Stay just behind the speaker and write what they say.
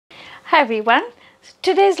Hi everyone,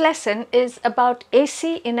 today's lesson is about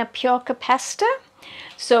AC in a pure capacitor.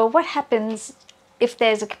 So what happens if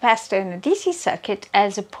there's a capacitor in a DC circuit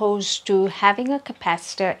as opposed to having a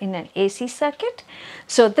capacitor in an AC circuit?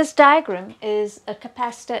 So this diagram is a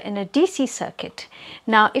capacitor in a DC circuit.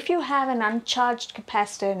 Now if you have an uncharged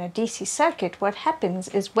capacitor in a DC circuit, what happens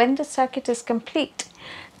is when the circuit is complete,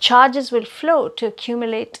 charges will flow to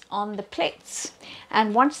accumulate on the plates,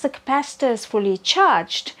 and once the capacitor is fully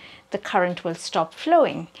charged, the current will stop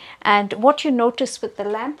flowing. And what you notice with the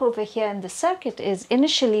lamp over here in the circuit is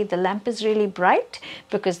initially the lamp is really bright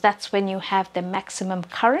because that's when you have the maximum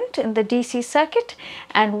current in the DC circuit,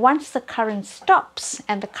 and once the current stops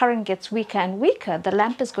and the current gets weaker and weaker, the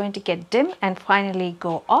lamp is going to get dim and finally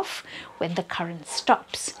go off when the current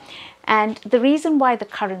stops. And the reason why the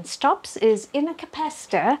current stops is in a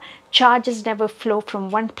capacitor, charges never flow from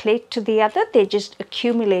one plate to the other, they just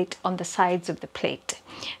accumulate on the sides of the plate.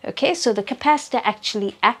 Okay, so the capacitor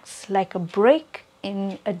actually acts like a brake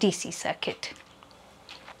in a DC circuit.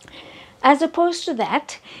 As opposed to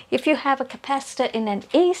that, if you have a capacitor in an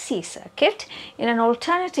AC circuit, in an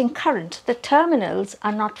alternating current, the terminals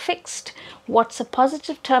are not fixed. What's a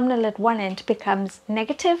positive terminal at one end becomes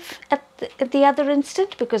negative at the other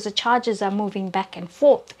instant because the charges are moving back and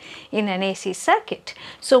forth in an AC circuit.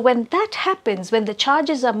 So when that happens, when the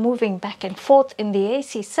charges are moving back and forth in the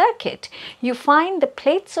AC circuit, you find the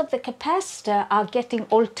plates of the capacitor are getting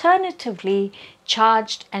alternatively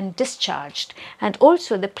charged and discharged, and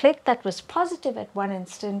also the plate that was positive at one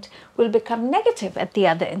instant will become negative at the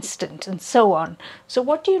other instant, and so on. So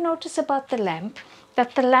what do you notice about the lamp?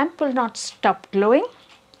 That the lamp will not stop glowing,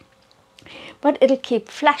 but it'll keep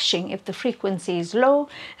flashing if the frequency is low,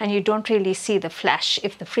 and you don't really see the flash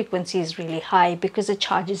if the frequency is really high because the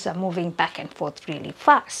charges are moving back and forth really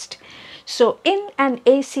fast. So in an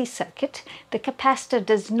AC circuit, the capacitor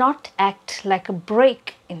does not act like a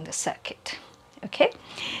brake in the circuit. Okay,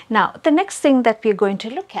 now the next thing that we're going to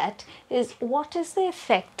look at is what is the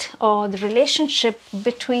effect or the relationship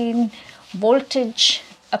between voltage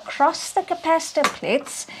across the capacitor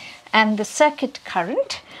plates and the circuit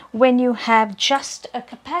current when you have just a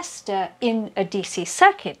capacitor in a DC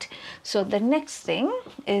circuit. So the next thing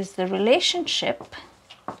is the relationship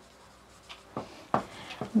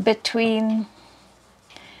between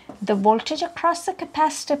the voltage across the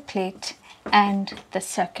capacitor plate and the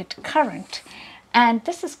circuit current. And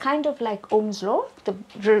this is kind of like Ohm's law, the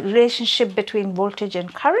relationship between voltage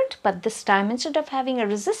and current, but this time instead of having a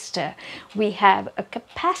resistor, we have a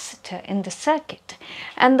capacitor in the circuit.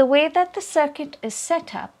 And the way that the circuit is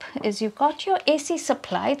set up is you've got your AC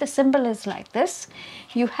supply, the symbol is like this.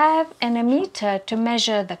 You have an ammeter to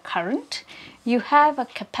measure the current. You have a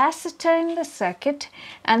capacitor in the circuit,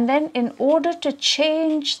 and then in order to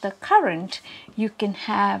change the current, you can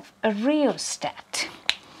have a rheostat.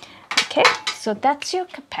 Okay, so that's your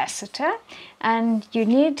capacitor, and you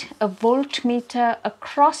need a voltmeter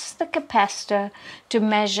across the capacitor to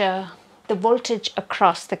measure the voltage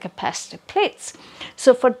across the capacitor plates.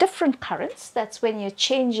 So for different currents, that's when you're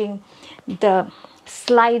changing the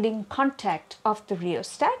sliding contact of the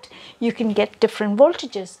rheostat, you can get different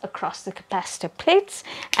voltages across the capacitor plates.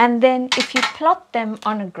 And then if you plot them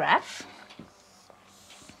on a graph,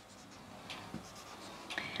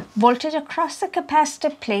 voltage across the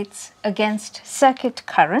capacitor plates against circuit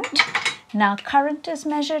current. Now current is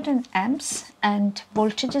measured in amps and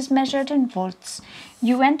voltage is measured in volts.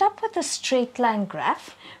 You end up with a straight line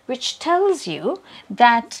graph which tells you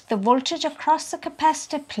that the voltage across the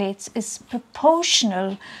capacitor plates is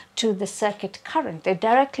proportional to the circuit current. They're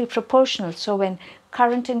directly proportional. So when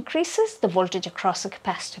current increases, the voltage across the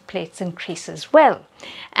capacitor plates increases as well.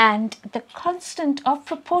 And the constant of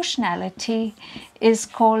proportionality is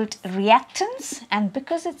called reactance, and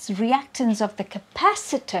because it's reactance of the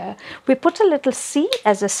capacitor, we put a little c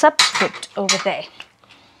as a subscript over there.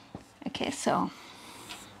 Okay, so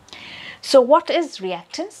what is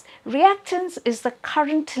reactance? Reactance is the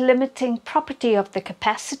current limiting property of the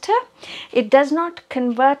capacitor. It does not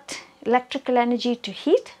convert electrical energy to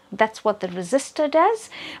heat. That's what the resistor does.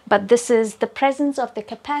 But this is the presence of the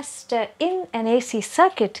capacitor in an AC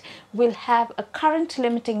circuit will have a current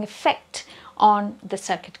limiting effect on the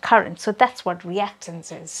circuit current. So that's what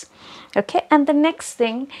reactance is. Okay, and the next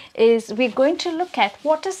thing is we're going to look at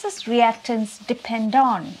what does this reactance depend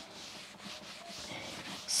on.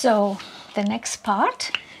 So the next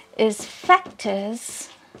part is factors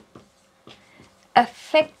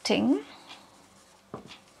affecting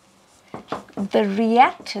the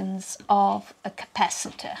reactance of a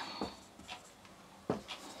capacitor.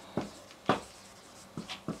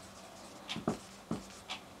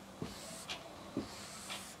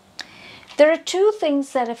 There are two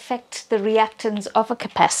things that affect the reactance of a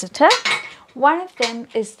capacitor. One of them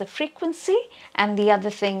is the frequency and the other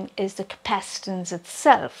thing is the capacitance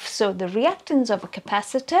itself. So the reactance of a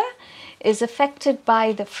capacitor is affected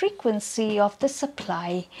by the frequency of the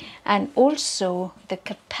supply and also the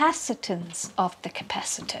capacitance of the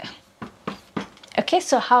capacitor. Okay,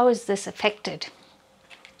 so how is this affected?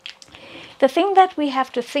 The thing that we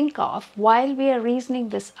have to think of while we are reasoning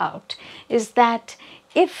this out is that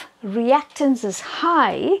if reactance is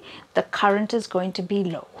high, the current is going to be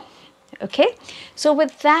low. Okay, so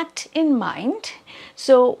with that in mind,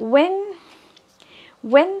 so when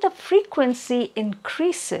the frequency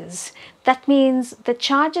increases, that means the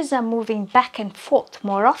charges are moving back and forth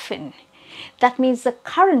more often. That means the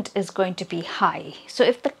current is going to be high. So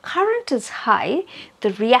if the current is high, the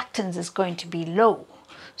reactance is going to be low.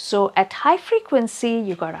 So at high frequency,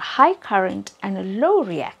 you got a high current and a low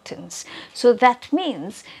reactance. So that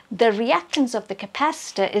means the reactance of the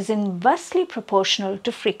capacitor is inversely proportional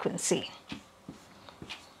to frequency.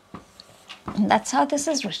 And that's how this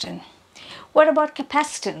is written. What about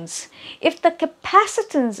capacitance? If the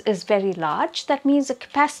capacitance is very large, that means the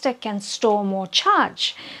capacitor can store more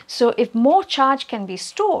charge. So if more charge can be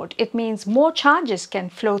stored, it means more charges can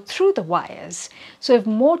flow through the wires. So if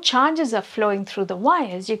more charges are flowing through the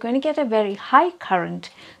wires, you're going to get a very high current,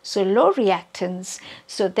 so low reactance.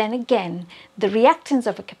 So then again, the reactance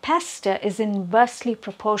of a capacitor is inversely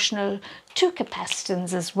proportional to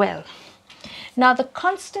capacitance as well. Now the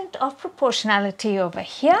constant of proportionality over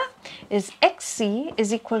here is Xc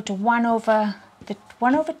is equal to 1 over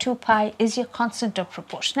 2 pi is your constant of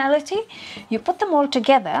proportionality. You put them all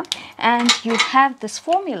together and you have this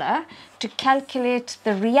formula to calculate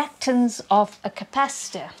the reactance of a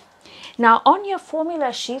capacitor. Now on your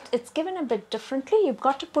formula sheet, it's given a bit differently. You've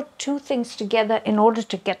got to put two things together in order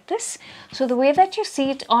to get this. So the way that you see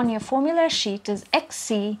it on your formula sheet is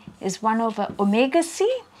Xc is 1 over omega c,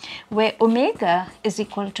 where omega is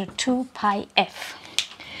equal to 2 pi f.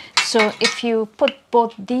 So if you put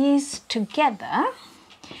both these together,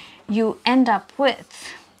 you end up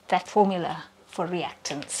with that formula for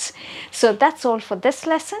reactance. So that's all for this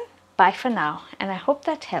lesson. Bye for now, and I hope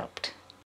that helped.